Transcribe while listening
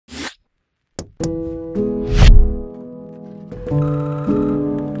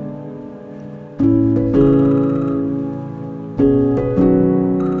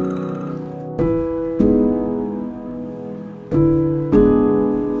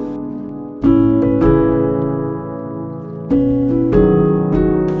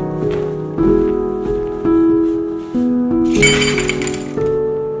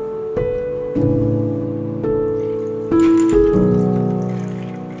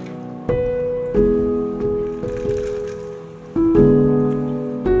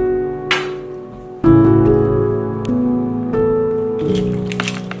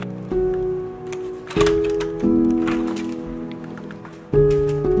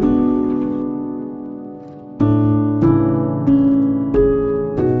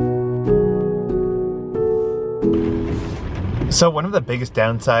So one of the biggest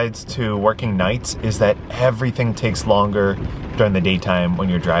downsides to working nights is that everything takes longer during the daytime when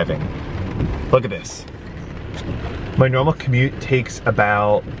you're driving. Look at this. My normal commute takes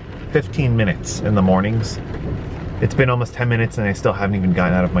about 15 minutes in the mornings. It's been almost 10 minutes and I still haven't even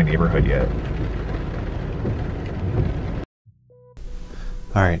gotten out of my neighborhood yet.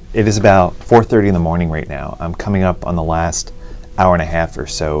 All right, it is about 4:30 in the morning right now. I'm coming up on the last hour and a half or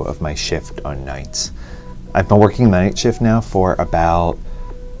so of my shift on nights. I've been working the night shift now for about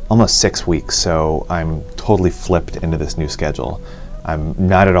almost 6 weeks, so I'm totally flipped into this new schedule. I'm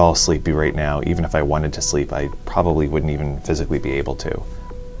not at all sleepy right now. Even if I wanted to sleep, I probably wouldn't even physically be able to.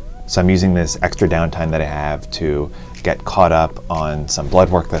 So I'm using this extra downtime that I have to get caught up on some blood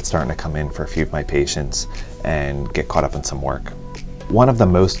work that's starting to come in for a few of my patients and get caught up on some work. One of the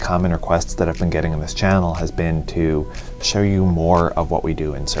most common requests that I've been getting on this channel has been to show you more of what we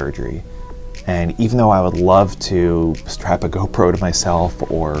do in surgery. And even though I would love to strap a GoPro to myself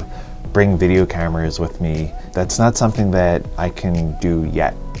or bring video cameras with me, that's not something that I can do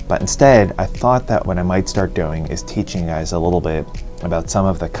yet. But instead, I thought that what I might start doing is teaching you guys a little bit about some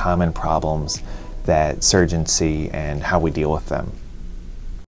of the common problems that surgeons see and how we deal with them.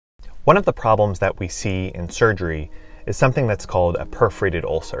 One of the problems that we see in surgery is something that's called a perforated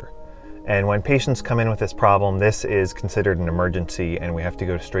ulcer. And when patients come in with this problem, this is considered an emergency and we have to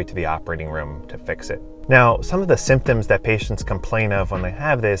go straight to the operating room to fix it. Now, some of the symptoms that patients complain of when they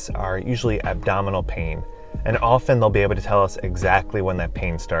have this are usually abdominal pain, and often they'll be able to tell us exactly when that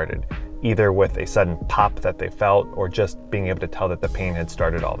pain started, either with a sudden pop that they felt or just being able to tell that the pain had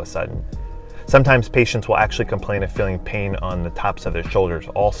started all of a sudden. Sometimes patients will actually complain of feeling pain on the tops of their shoulders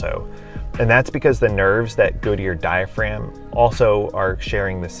also. And that's because the nerves that go to your diaphragm also are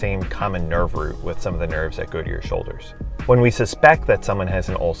sharing the same common nerve root with some of the nerves that go to your shoulders. When we suspect that someone has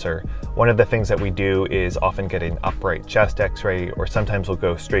an ulcer, one of the things that we do is often get an upright chest x-ray, or sometimes we'll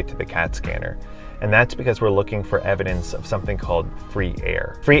go straight to the CAT scanner. And that's because we're looking for evidence of something called free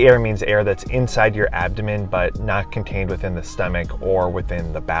air. Free air means air that's inside your abdomen but not contained within the stomach or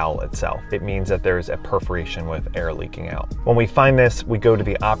within the bowel itself. It means that there's a perforation with air leaking out. When we find this, we go to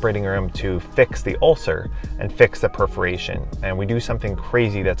the operating room to fix the ulcer and fix the perforation. And we do something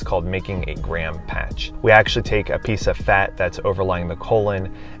crazy that's called making a Graham patch. We actually take a piece of fat that's overlying the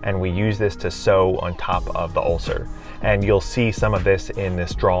colon and we use this to sew on top of the ulcer. And you'll see some of this in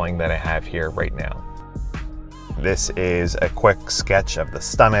this drawing that I have here right now. This is a quick sketch of the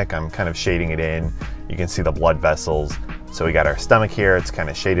stomach. I'm kind of shading it in. You can see the blood vessels. So we got our stomach here, it's kind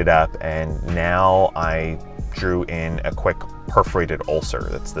of shaded up, and now I drew in a quick perforated ulcer.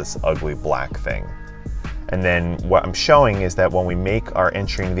 That's this ugly black thing. And then what I'm showing is that when we make our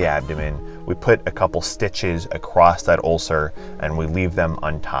entry into the abdomen, we put a couple stitches across that ulcer and we leave them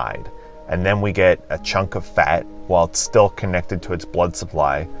untied. And then we get a chunk of fat while it's still connected to its blood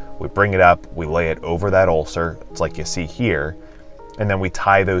supply. We bring it up, we lay it over that ulcer, it's like you see here, and then we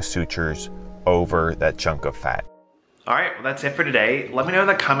tie those sutures over that chunk of fat. All right, well that's it for today. Let me know in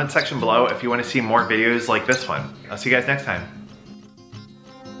the comment section below if you want to see more videos like this one. I'll see you guys next time.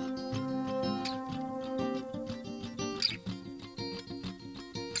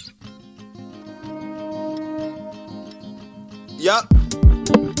 Yup.